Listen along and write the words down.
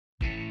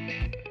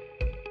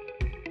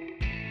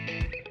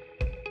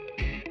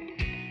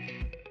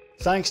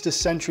Thanks to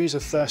centuries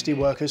of thirsty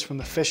workers from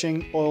the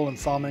fishing, oil and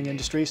farming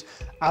industries,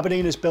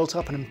 Aberdeen has built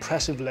up an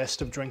impressive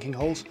list of drinking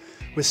holes.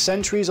 With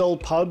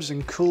centuries-old pubs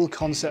and cool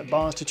concept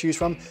bars to choose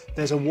from,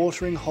 there's a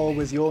watering hole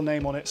with your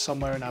name on it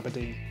somewhere in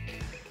Aberdeen.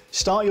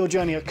 Start your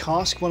journey at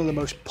CASC, one of the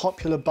most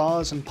popular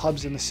bars and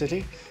pubs in the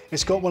city.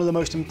 It's got one of the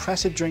most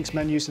impressive drinks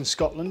menus in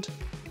Scotland.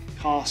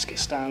 CASC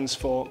stands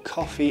for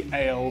Coffee,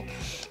 Ale,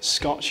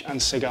 Scotch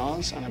and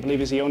Cigars, and I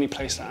believe is the only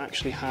place that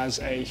actually has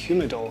a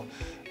humidor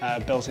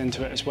built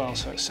into it as well,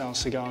 so it sells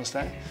cigars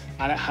there,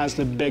 and it has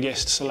the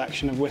biggest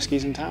selection of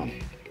whiskies in town.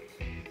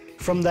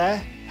 From there,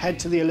 head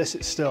to the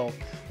Illicit Still,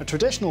 a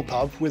traditional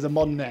pub with a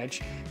modern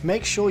edge.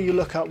 Make sure you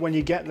look up when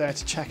you get there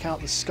to check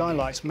out the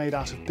skylights made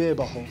out of beer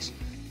bottles.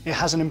 It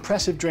has an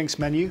impressive drinks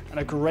menu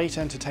and a great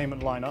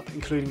entertainment lineup,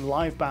 including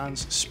live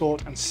bands,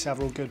 sport and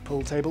several good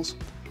pool tables.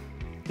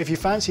 If you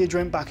fancy a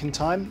drink back in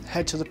time,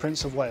 head to the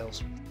Prince of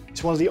Wales.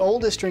 It's one of the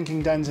oldest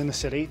drinking dens in the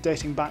city,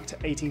 dating back to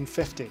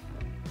 1850.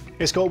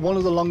 It's got one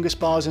of the longest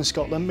bars in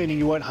Scotland, meaning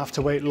you won't have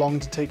to wait long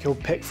to take your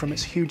pick from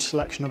its huge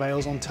selection of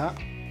ales on tap.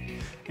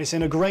 It's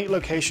in a great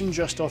location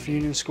just off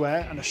Union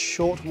Square and a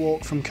short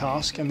walk from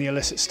CASC and the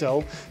Illicit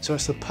Still, so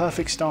it's the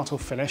perfect start or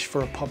finish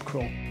for a pub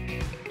crawl.